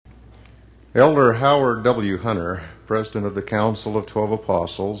Elder Howard W. Hunter, president of the Council of 12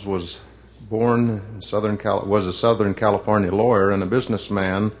 Apostles, was a Southern California lawyer and a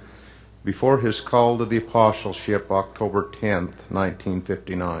businessman before his call to the apostleship October 10,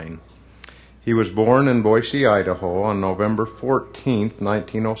 1959. He was born in Boise, Idaho on November 14,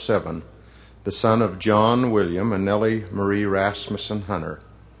 1907, the son of John William and Nellie Marie Rasmussen Hunter.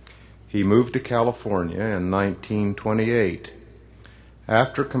 He moved to California in 1928.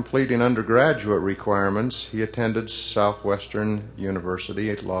 After completing undergraduate requirements, he attended Southwestern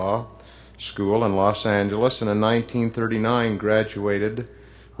University Law School in Los Angeles and in 1939 graduated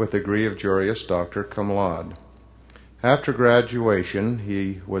with the degree of Juris Doctor cum laude. After graduation,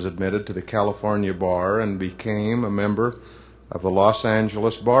 he was admitted to the California Bar and became a member of the Los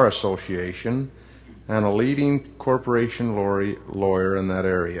Angeles Bar Association and a leading corporation lawyer in that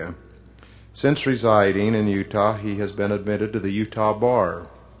area. Since residing in Utah, he has been admitted to the Utah Bar.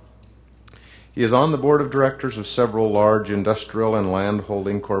 He is on the board of directors of several large industrial and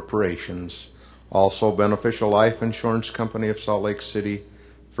land-holding corporations, also Beneficial Life Insurance Company of Salt Lake City,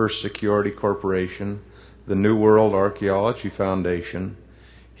 First Security Corporation, the New World Archaeology Foundation.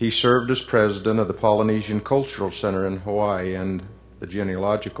 He served as president of the Polynesian Cultural Center in Hawaii and the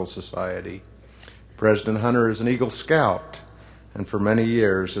Genealogical Society. President Hunter is an Eagle Scout and for many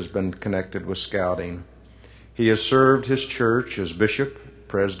years has been connected with Scouting. He has served his church as bishop,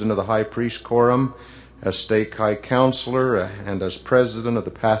 president of the High Priest Quorum, as stake high counselor, and as president of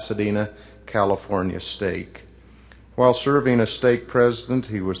the Pasadena, California stake. While serving as stake president,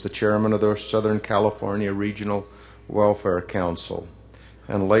 he was the chairman of the Southern California Regional Welfare Council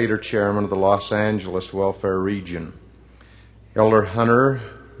and later chairman of the Los Angeles Welfare Region. Elder Hunter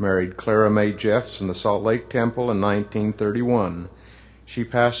married Clara Mae Jeffs in the Salt Lake Temple in 1931. She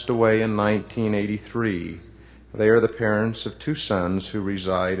passed away in 1983. They are the parents of two sons who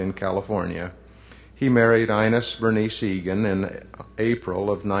reside in California. He married Ines Bernice Egan in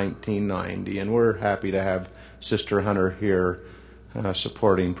April of 1990, and we're happy to have Sister Hunter here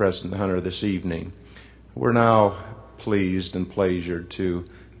supporting President Hunter this evening. We're now pleased and pleasured to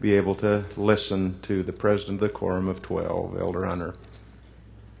be able to listen to the President of the Quorum of 12, Elder Hunter.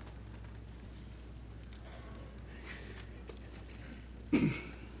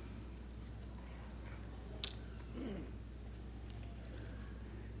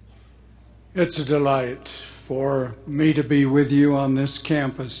 It's a delight for me to be with you on this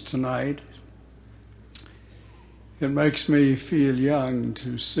campus tonight. It makes me feel young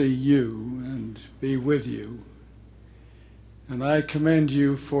to see you and be with you. And I commend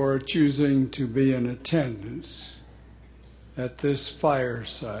you for choosing to be in attendance at this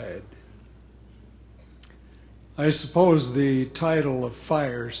fireside. I suppose the title of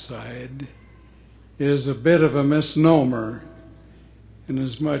fireside is a bit of a misnomer,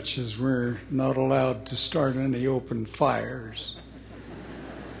 inasmuch as we're not allowed to start any open fires.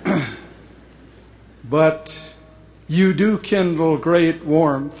 But you do kindle great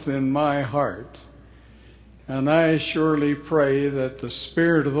warmth in my heart, and I surely pray that the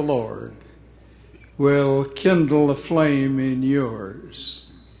Spirit of the Lord will kindle a flame in yours.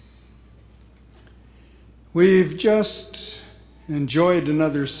 We've just enjoyed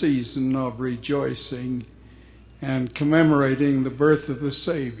another season of rejoicing and commemorating the birth of the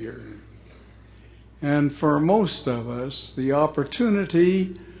Savior. And for most of us, the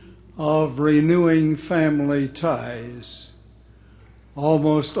opportunity of renewing family ties.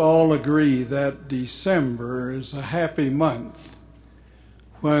 Almost all agree that December is a happy month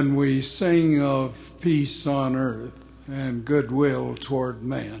when we sing of peace on earth and goodwill toward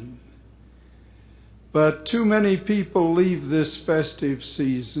men. But too many people leave this festive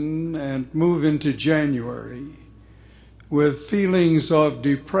season and move into January with feelings of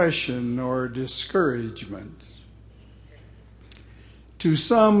depression or discouragement. To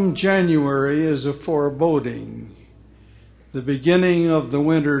some, January is a foreboding, the beginning of the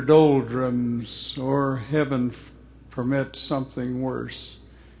winter doldrums, or heaven permit something worse,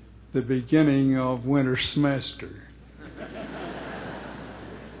 the beginning of winter semester.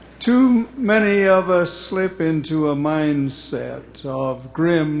 Too many of us slip into a mindset of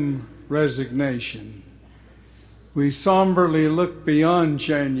grim resignation. We somberly look beyond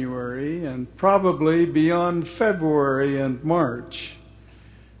January and probably beyond February and March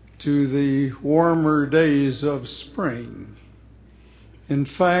to the warmer days of spring. In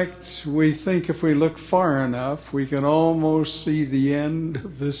fact, we think if we look far enough, we can almost see the end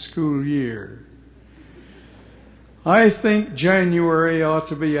of the school year. I think January ought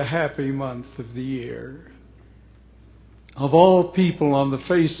to be a happy month of the year. Of all people on the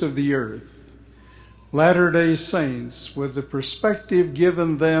face of the earth, Latter-day Saints, with the perspective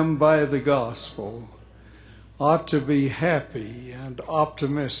given them by the gospel, ought to be happy and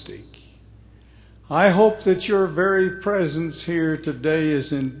optimistic. I hope that your very presence here today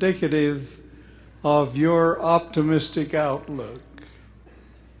is indicative of your optimistic outlook.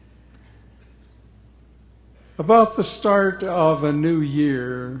 About the start of a new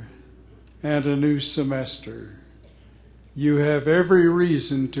year and a new semester, you have every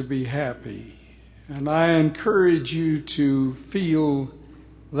reason to be happy, and I encourage you to feel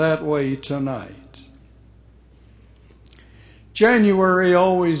that way tonight. January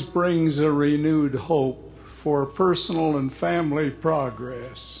always brings a renewed hope for personal and family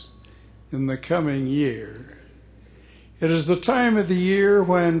progress in the coming year. It is the time of the year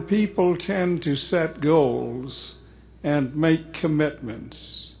when people tend to set goals and make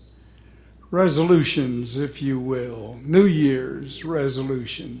commitments, resolutions, if you will, New Year's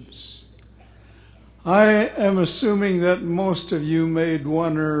resolutions. I am assuming that most of you made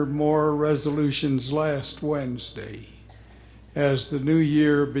one or more resolutions last Wednesday as the new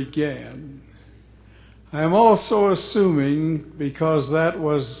year began. I am also assuming, because that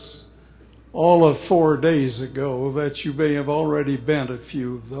was all of 4 days ago, that you may have already bent a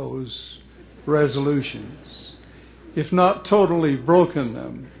few of those resolutions, if not totally broken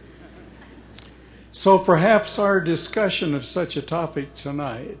them. So perhaps our discussion of such a topic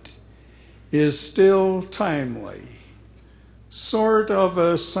tonight is still timely. Sort of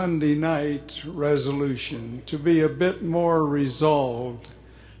a Sunday night resolution to be a bit more resolved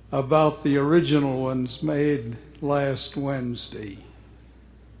about the original ones made last Wednesday.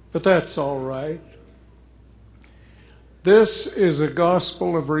 But that's all right. This is a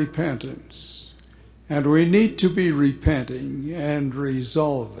gospel of repentance, and we need to be repenting and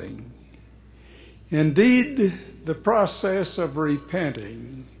resolving. Indeed, the process of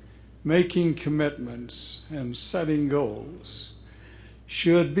repenting, making commitments, and setting goals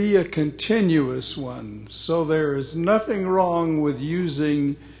should be a continuous one, so there is nothing wrong with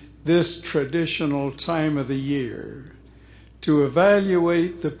using this traditional time of the year to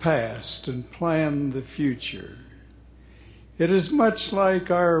evaluate the past and plan the future. It is much like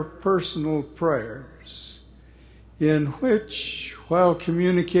our personal prayers, in which, while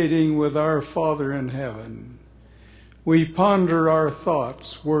communicating with our Father in heaven, we ponder our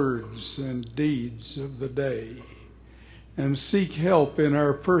thoughts, words, and deeds of the day and seek help in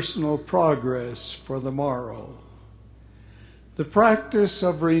our personal progress for the morrow. The practice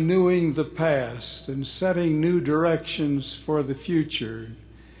of renewing the past and setting new directions for the future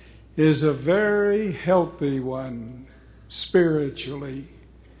is a very healthy one spiritually.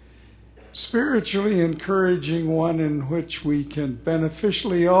 Spiritually encouraging one in which we can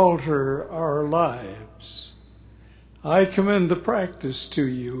beneficially alter our lives. I commend the practice to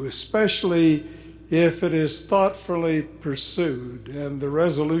you, especially if it is thoughtfully pursued and the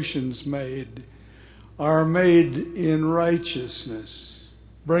resolutions made are made in righteousness,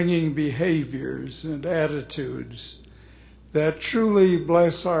 bringing behaviors and attitudes that truly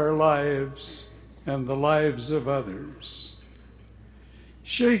bless our lives and the lives of others.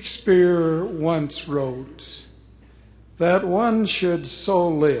 Shakespeare once wrote that one should so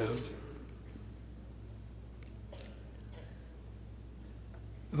live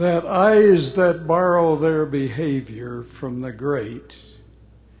that eyes that borrow their behavior from the great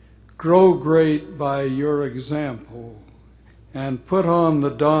grow great by your example and put on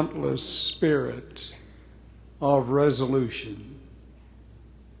the dauntless spirit of resolution.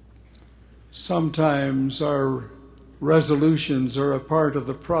 Sometimes our resolutions are a part of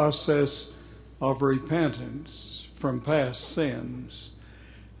the process of repentance from past sins,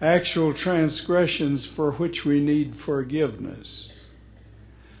 actual transgressions for which we need forgiveness.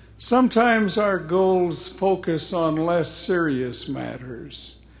 Sometimes our goals focus on less serious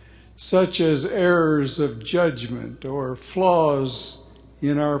matters, such as errors of judgment or flaws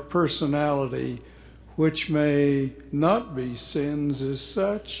in our personality, which may not be sins as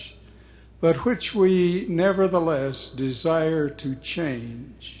such, but which we nevertheless desire to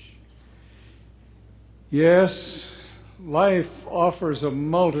change. Yes, life offers a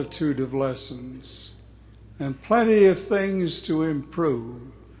multitude of lessons and plenty of things to improve.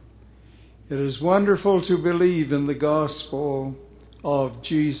 It is wonderful to believe in the gospel of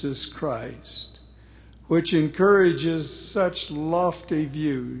Jesus Christ, which encourages such lofty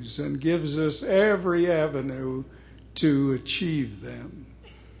views and gives us every avenue to achieve them.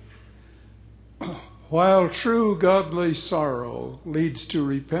 While true godly sorrow leads to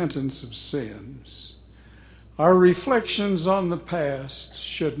repentance of sins, our reflections on the past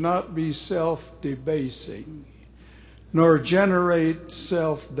should not be self-debasing, nor generate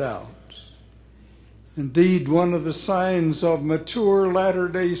self-doubt. Indeed, one of the signs of mature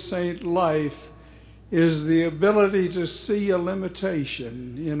Latter-day Saint life is the ability to see a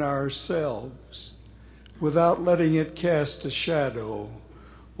limitation in ourselves without letting it cast a shadow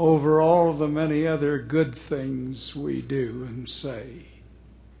over all the many other good things we do and say.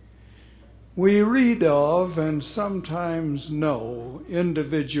 We read of and sometimes know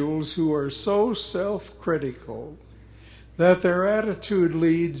individuals who are so self-critical that their attitude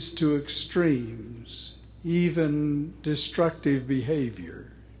leads to extremes, even destructive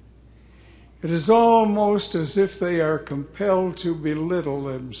behavior. It is almost as if they are compelled to belittle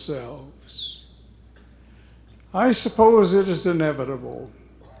themselves. I suppose it is inevitable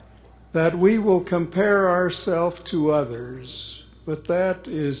that we will compare ourselves to others, but that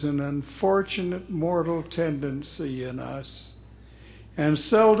is an unfortunate mortal tendency in us and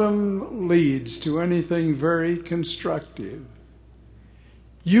seldom leads to anything very constructive.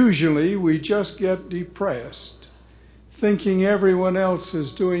 Usually we just get depressed, thinking everyone else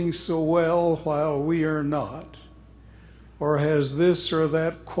is doing so well while we are not, or has this or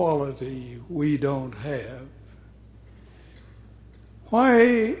that quality we don't have.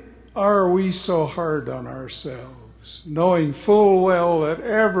 Why are we so hard on ourselves, knowing full well that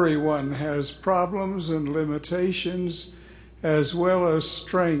everyone has problems and limitations as well as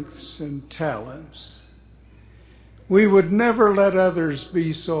strengths and talents? We would never let others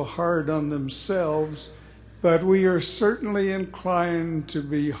be so hard on themselves, but we are certainly inclined to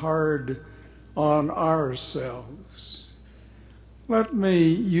be hard on ourselves. Let me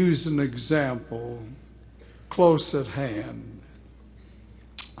use an example close at hand.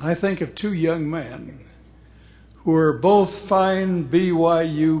 I think of two young men who are both fine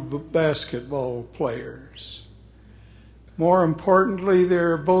BYU basketball players. More importantly,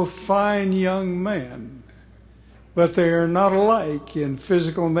 they're both fine young men, but they are not alike in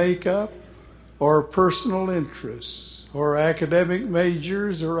physical makeup or personal interests or academic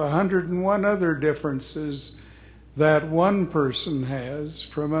majors or 101 other differences that one person has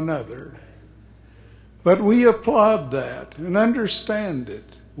from another. But we applaud that and understand it.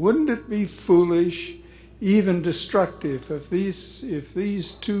 Wouldn't it be foolish, even destructive, if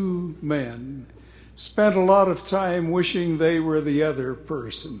these two men spent a lot of time wishing they were the other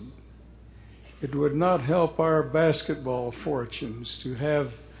person? It would not help our basketball fortunes to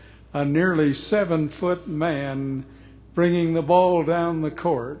have a nearly 7-foot man bringing the ball down the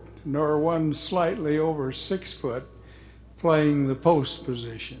court, nor one slightly over 6 foot playing the post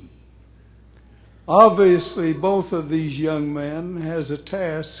position. Obviously, both of these young men has a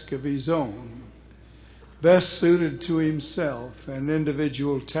task of his own, best suited to himself and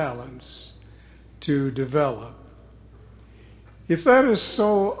individual talents to develop. If that is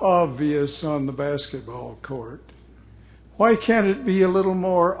so obvious on the basketball court, why can't it be a little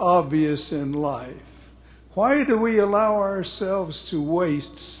more obvious in life? Why do we allow ourselves to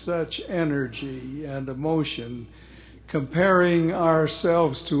waste such energy and emotion comparing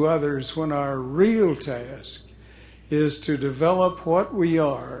ourselves to others when our real task is to develop what we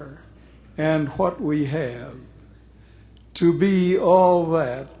are and what we have, to be all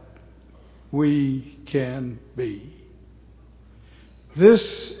that we can be?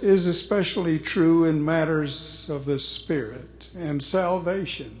 This is especially true in matters of the Spirit and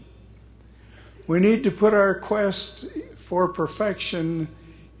salvation. We need to put our quest for perfection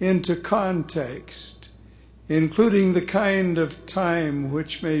into context, including the kind of time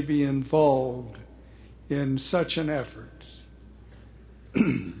which may be involved in such an effort.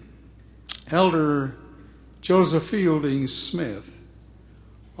 Elder Joseph Fielding Smith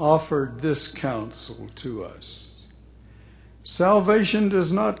offered this counsel to us. Salvation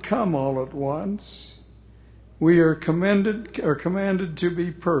does not come all at once. We are commanded to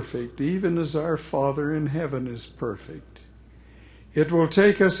be perfect, even as our Father in heaven is perfect. It will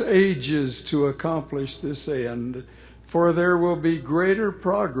take us ages to accomplish this end, for there will be greater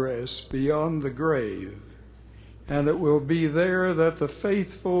progress beyond the grave, and it will be there that the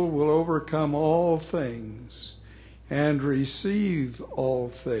faithful will overcome all things and receive all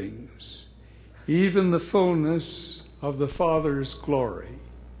things, even the fullness of the Father's glory.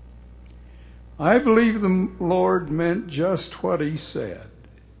 I believe the Lord meant just what he said,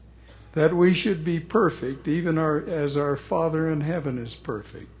 that we should be perfect even as our Father in heaven is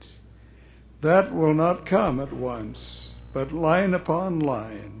perfect. That will not come at once, but line upon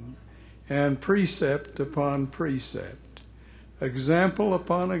line, and precept upon precept, example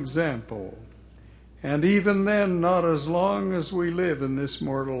upon example, and even then not as long as we live in this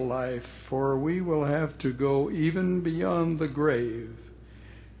mortal life, for we will have to go even beyond the grave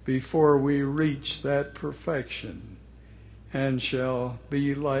before we reach that perfection and shall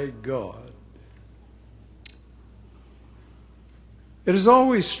be like God. It has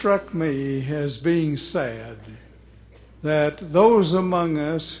always struck me as being sad that those among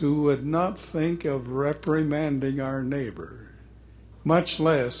us who would not think of reprimanding our neighbor, much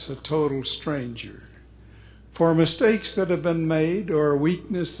less a total stranger, for mistakes that have been made or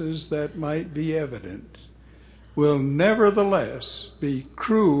weaknesses that might be evident, will nevertheless be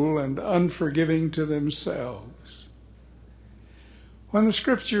cruel and unforgiving to themselves. When the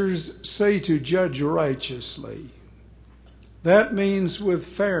Scriptures say to judge righteously, that means with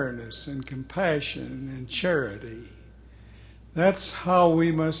fairness and compassion and charity. That's how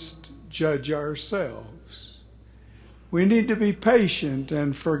we must judge ourselves. We need to be patient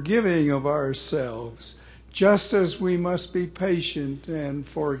and forgiving of ourselves, just as we must be patient and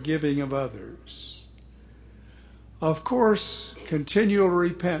forgiving of others. Of course, continual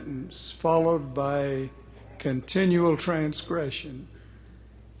repentance followed by continual transgression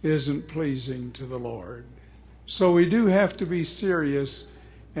isn't pleasing to the Lord. So we do have to be serious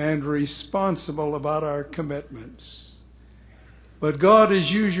and responsible about our commitments. But God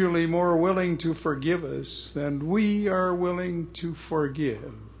is usually more willing to forgive us than we are willing to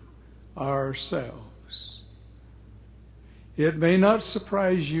forgive ourselves. It may not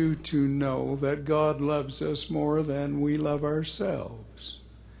surprise you to know that God loves us more than we love ourselves.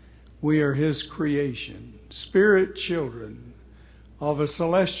 We are His creation, spirit children of a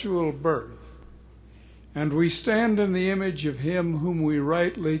celestial birth, and we stand in the image of Him whom we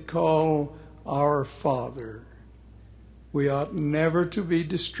rightly call our Father. We ought never to be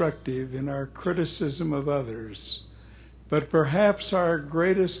destructive in our criticism of others, but perhaps our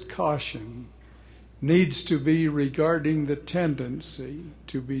greatest caution needs to be regarding the tendency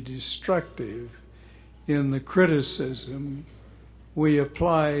to be destructive in the criticism we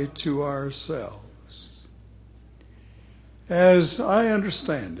apply to ourselves. As I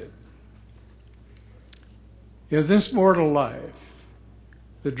understand it, in this mortal life,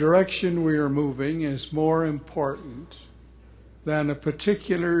 the direction we are moving is more important than a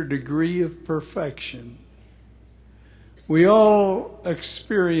particular degree of perfection. We all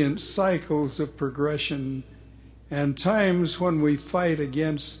experience cycles of progression and times when we fight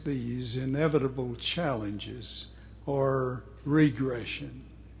against these inevitable challenges or regression.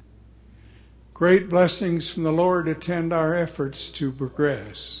 Great blessings from the Lord attend our efforts to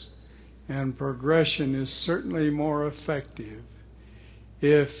progress, and progression is certainly more effective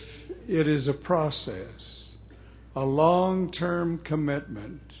if it is a process, a long-term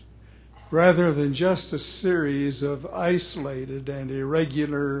commitment, rather than just a series of isolated and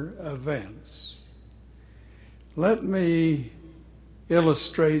irregular events. Let me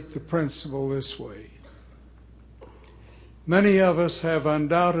illustrate the principle this way. Many of us have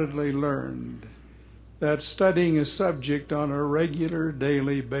undoubtedly learned that studying a subject on a regular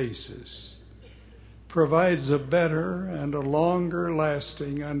daily basis provides a better and a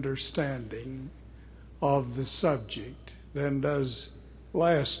longer-lasting understanding of the subject than does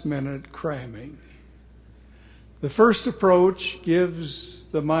last-minute cramming. The first approach gives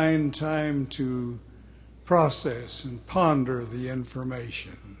the mind time to process and ponder the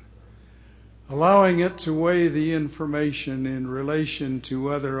information, allowing it to weigh the information in relation to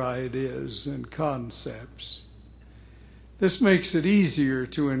other ideas and concepts. This makes it easier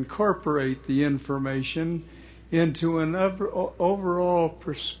to incorporate the information into an overall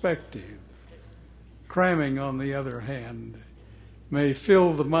perspective. Cramming, on the other hand, may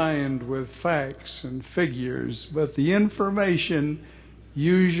fill the mind with facts and figures, but the information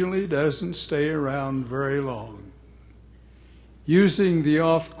usually doesn't stay around very long. Using the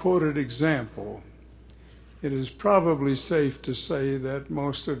oft-quoted example, it is probably safe to say that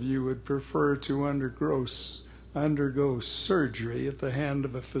most of you would prefer to undergo surgery at the hand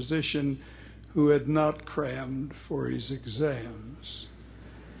of a physician who had not crammed for his exams,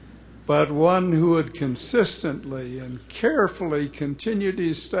 but one who had consistently and carefully continued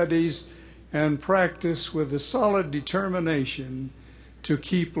his studies and practice with a solid determination to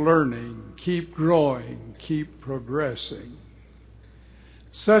keep learning, keep growing, keep progressing.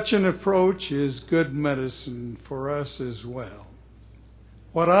 Such an approach is good medicine for us as well.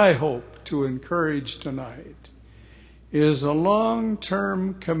 What I hope to encourage tonight is a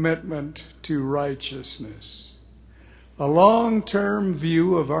long-term commitment to righteousness, a long-term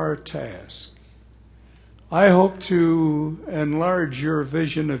view of our task. I hope to enlarge your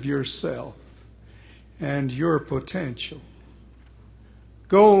vision of yourself and your potential.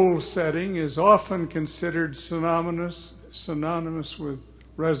 Goal setting is often considered synonymous with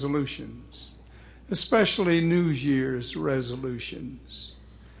resolutions, especially New Year's resolutions.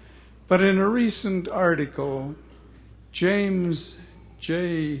 But in a recent article, James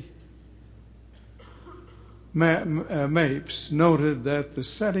J. Mapes noted that the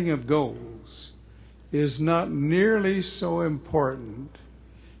setting of goals is not nearly so important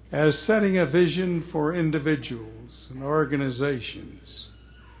as setting a vision for individuals and organizations.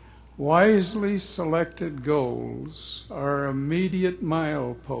 Wisely selected goals are immediate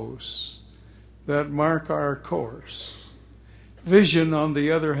mileposts that mark our course. Vision, on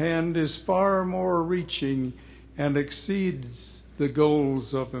the other hand, is far more reaching and exceeds the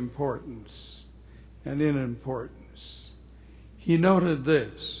goals of importance and in importance. He noted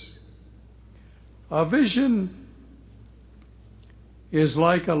this: a vision is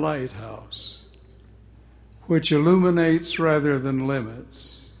like a lighthouse, which illuminates rather than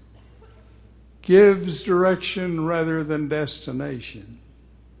limits, gives direction rather than destination.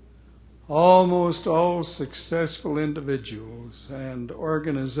 Almost all successful individuals and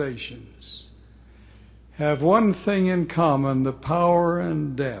organizations have one thing in common: the power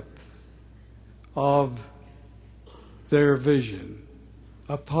and depth of their vision.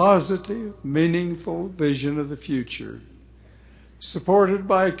 A positive, meaningful vision of the future, supported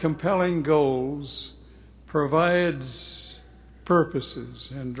by compelling goals, provides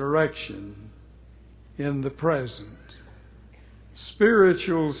purposes and direction in the present.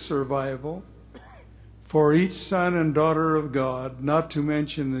 Spiritual survival for each son and daughter of God, not to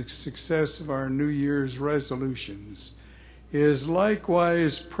mention the success of our New Year's resolutions, is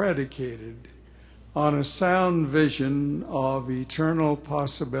likewise predicated on a sound vision of eternal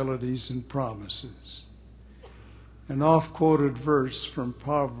possibilities and promises. An oft-quoted verse from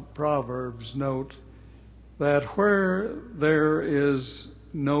Proverbs note that where there is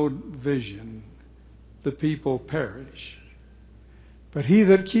no vision, the people perish. But he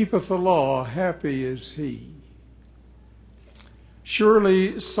that keepeth the law, happy is he.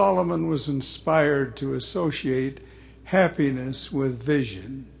 Surely Solomon was inspired to associate happiness with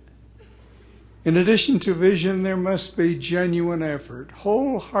vision. In addition to vision, there must be genuine effort,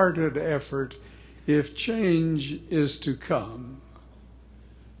 wholehearted effort, if change is to come.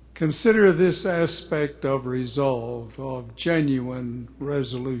 Consider this aspect of resolve, of genuine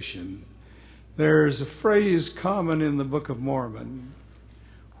resolution. There's a phrase common in the Book of Mormon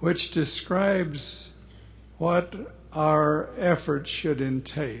which describes what our efforts should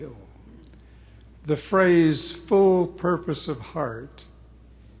entail. The phrase "full purpose of heart"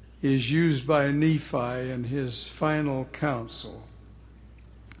 is used by Nephi in his final counsel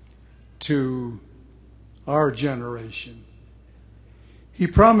to our generation. He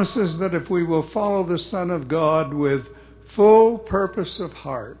promises that if we will follow the Son of God with full purpose of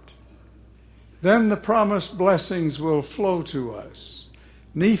heart, then the promised blessings will flow to us.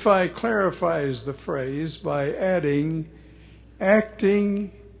 Nephi clarifies the phrase by adding,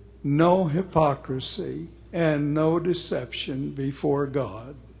 acting no hypocrisy and no deception before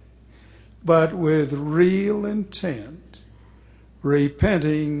God, but with real intent,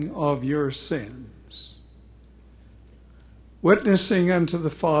 repenting of your sins, witnessing unto the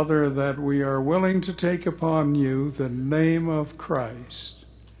Father that we are willing to take upon you the name of Christ.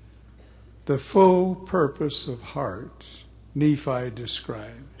 The full purpose of heart, Nephi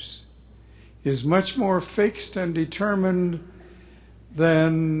describes, is much more fixed and determined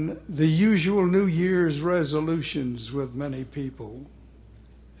than the usual New Year's resolutions with many people.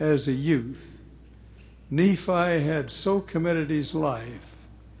 As a youth, Nephi had so committed his life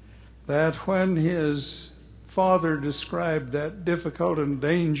that when his father described that difficult and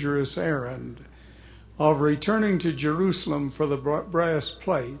dangerous errand of returning to Jerusalem for the brass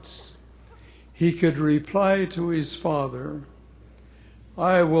plates, he could reply to his father,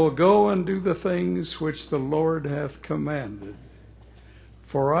 "I will go and do the things which the Lord hath commanded.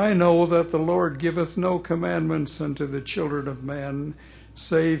 For I know that the Lord giveth no commandments unto the children of men,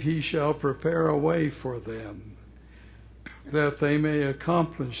 save he shall prepare a way for them, that they may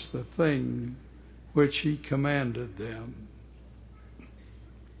accomplish the thing which he commanded them."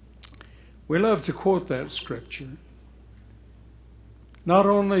 We love to quote that scripture, not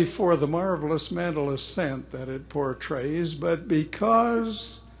only for the marvelous mental ascent that it portrays, but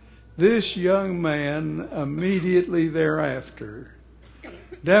because this young man immediately thereafter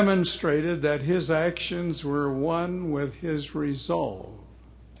demonstrated that his actions were one with his resolve.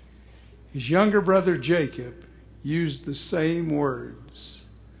 His younger brother Jacob used the same words,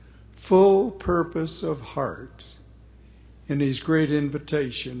 full purpose of heart, in his great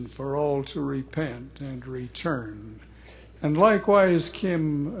invitation for all to repent and return. And likewise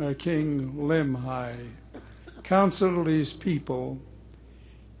King Limhi counseled his people,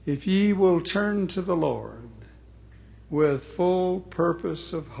 "If ye will turn to the Lord with full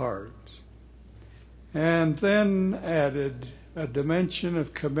purpose of heart," and then added a dimension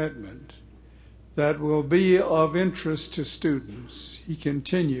of commitment that will be of interest to students. He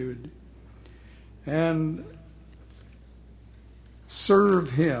continued, and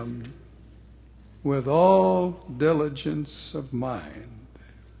serve him with all diligence of mind,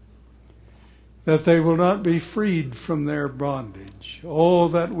 that they will not be freed from their bondage. Oh,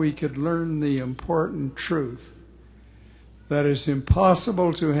 that we could learn the important truth that it's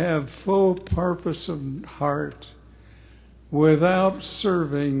impossible to have full purpose of heart without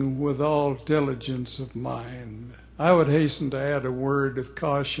serving with all diligence of mind. I would hasten to add a word of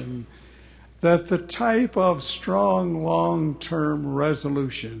caution that the type of strong long-term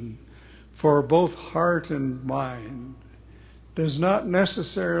resolution for both heart and mind does not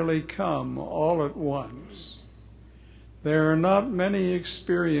necessarily come all at once. There are not many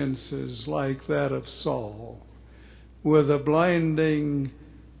experiences like that of Saul, with a blinding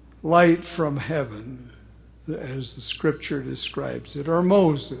light from heaven, as the scripture describes it, or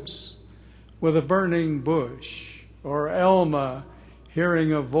Moses with a burning bush, or Alma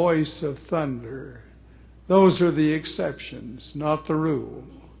hearing a voice of thunder. Those are the exceptions, not the rule.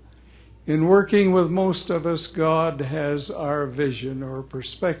 In working with most of us, God has our vision or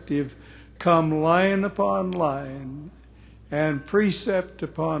perspective come line upon line and precept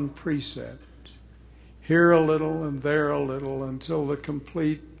upon precept, here a little and there a little, until the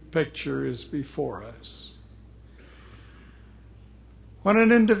complete picture is before us. When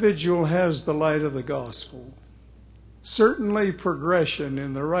an individual has the light of the gospel, certainly progression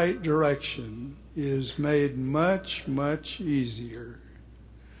in the right direction is made much, much easier.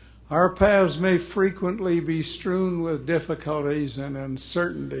 Our paths may frequently be strewn with difficulties and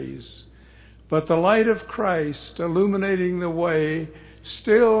uncertainties, but the light of Christ illuminating the way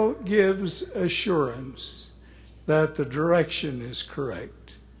still gives assurance that the direction is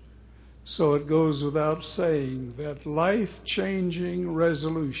correct. So it goes without saying that life-changing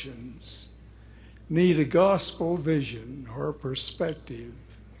resolutions need a gospel vision or perspective.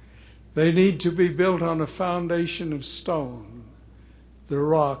 They need to be built on a foundation of stone, the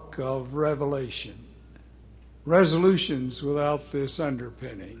rock of revelation. Resolutions without this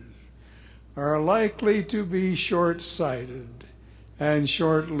underpinning are likely to be short-sighted and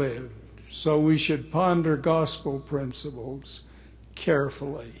short-lived, so we should ponder gospel principles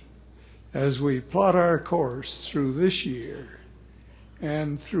carefully as we plot our course through this year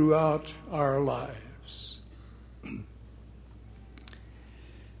and throughout our lives.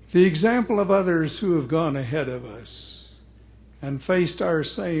 The example of others who have gone ahead of us and faced our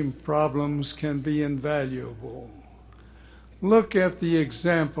same problems can be invaluable. Look at the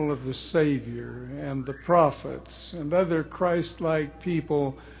example of the Savior and the prophets and other Christ-like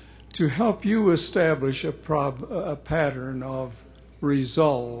people to help you establish a pattern of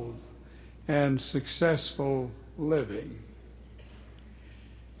resolve and successful living.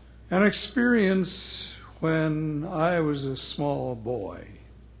 An experience when I was a small boy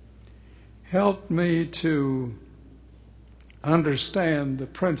helped me to understand the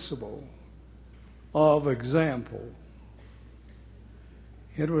principle of example.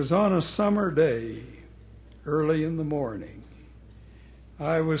 It was on a summer day, early in the morning.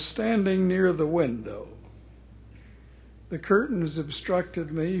 I was standing near the window. The curtains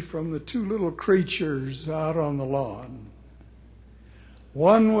obstructed me from the two little creatures out on the lawn.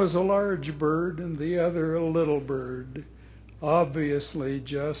 One was a large bird and the other a little bird, obviously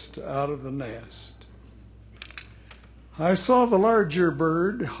just out of the nest. I saw the larger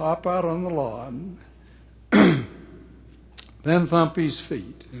bird hop out on the lawn, then thump his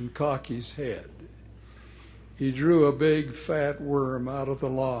feet and cock his head. He drew a big fat worm out of the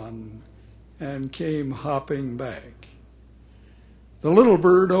lawn and came hopping back. The little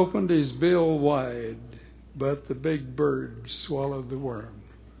bird opened his bill wide, but the big bird swallowed the worm.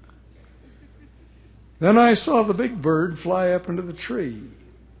 Then I saw the big bird fly up into the tree.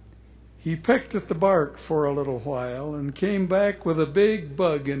 He pecked at the bark for a little while and came back with a big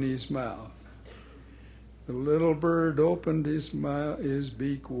bug in his mouth. The little bird opened his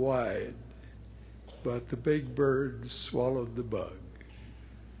beak wide, but the big bird swallowed the bug.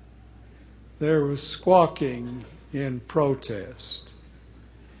 There was squawking in protest.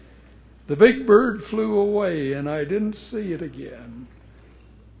 The big bird flew away, and I didn't see it again.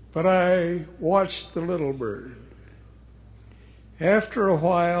 But I watched the little bird. After a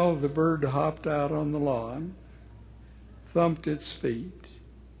while, the bird hopped out on the lawn, thumped its feet,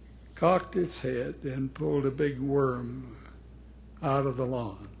 cocked its head, and pulled a big worm out of the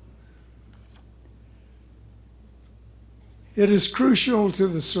lawn. It is crucial to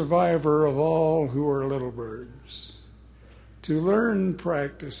the survivor of all who are little birds to learn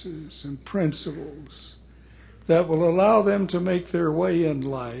practices and principles that will allow them to make their way in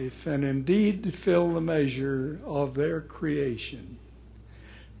life and indeed fill the measure of their creation.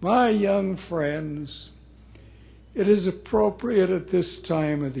 My young friends, it is appropriate at this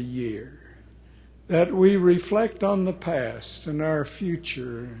time of the year that we reflect on the past and our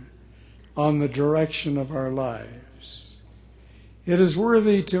future, on the direction of our lives. It is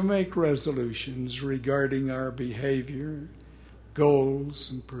worthy to make resolutions regarding our behavior,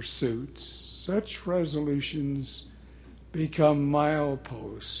 goals, and pursuits. Such resolutions become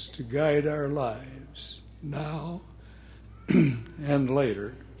mileposts to guide our lives now and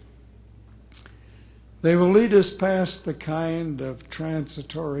later. They will lead us past the kind of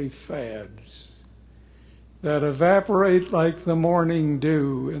transitory fads that evaporate like the morning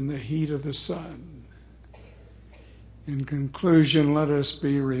dew in the heat of the sun. In conclusion, let us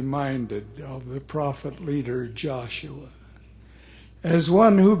be reminded of the prophet leader Joshua as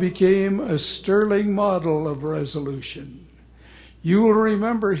one who became a sterling model of resolution. You will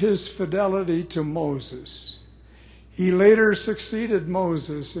remember his fidelity to Moses. He later succeeded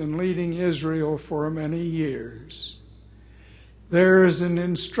Moses in leading Israel for many years. There is an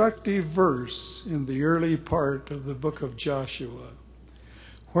instructive verse in the early part of the book of Joshua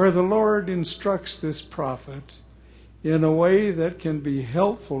where the Lord instructs this prophet in a way that can be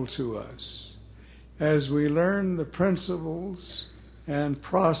helpful to us as we learn the principles and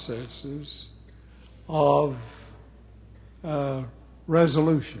processes of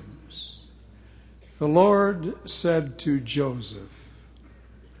resolutions. The Lord said to Joseph,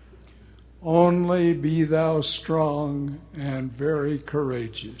 "Only be thou strong and very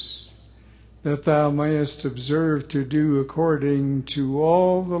courageous, that thou mayest observe to do according to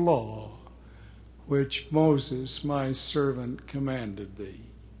all the law which Moses my servant commanded thee.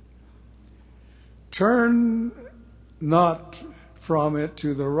 Turn not from it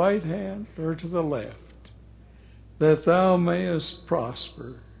to the right hand or to the left, that thou mayest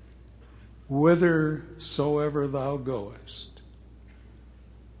prosper whithersoever thou goest."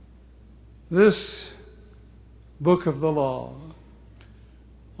 This book of the law,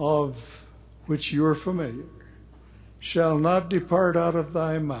 of which you are familiar, shall not depart out of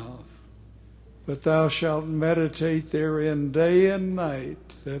thy mouth, but thou shalt meditate therein day and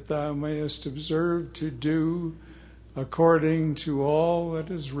night, that thou mayest observe to do according to all that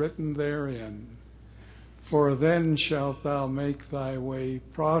is written therein. For then shalt thou make thy way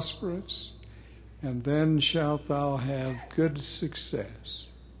prosperous, and then shalt thou have good success.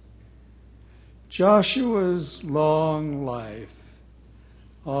 Joshua's long life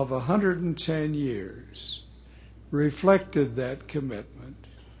of 110 years reflected that commitment.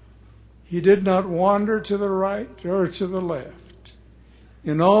 He did not wander to the right or to the left.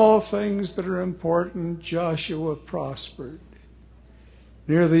 In all things that are important, Joshua prospered.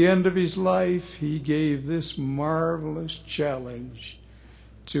 Near the end of his life, he gave this marvelous challenge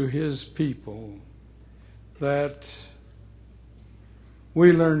to his people that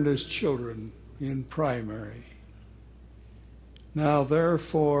we learned as children in primary. Now,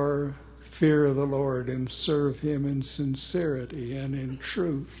 therefore, fear the Lord and serve him in sincerity and in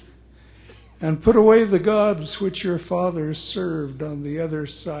truth, and put away the gods which your fathers served on the other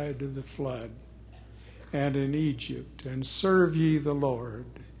side of the flood and in Egypt, and serve ye the Lord.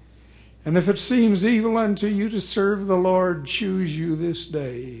 And if it seems evil unto you to serve the Lord, choose you this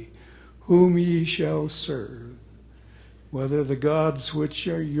day whom ye shall serve, whether the gods which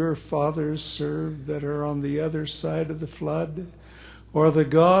your fathers served that are on the other side of the flood, or the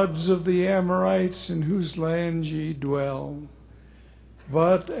gods of the Amorites in whose land ye dwell.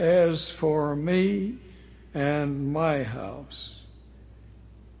 But as for me and my house,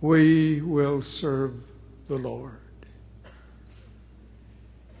 we will serve the Lord."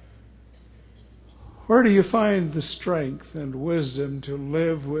 Where do you find the strength and wisdom to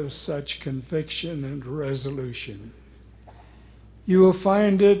live with such conviction and resolution? You will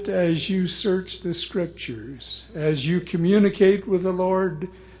find it as you search the Scriptures, as you communicate with the Lord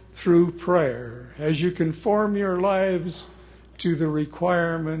through prayer, as you conform your lives to the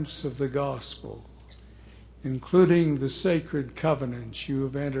requirements of the gospel, including the sacred covenants you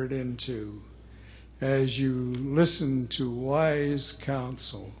have entered into, as you listen to wise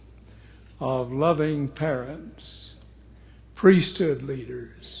counsel of loving parents, priesthood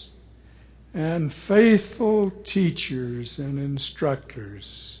leaders, and faithful teachers and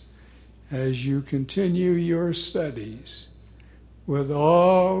instructors, as you continue your studies with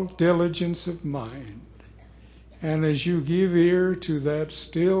all diligence of mind, and as you give ear to that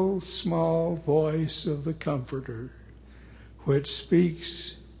still small voice of the Comforter, which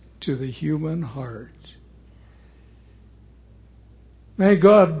speaks to the human heart. May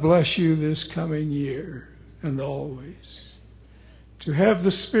God bless you this coming year and always. To have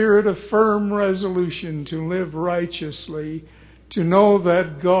the spirit of firm resolution to live righteously, to know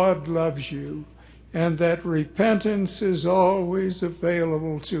that God loves you, and that repentance is always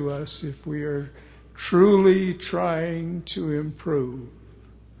available to us if we are truly trying to improve.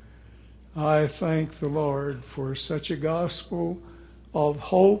 I thank the Lord for such a gospel of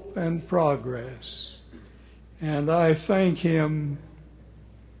hope and progress, and I thank Him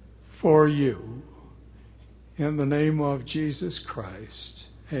for you. In the name of Jesus Christ,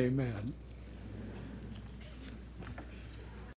 amen.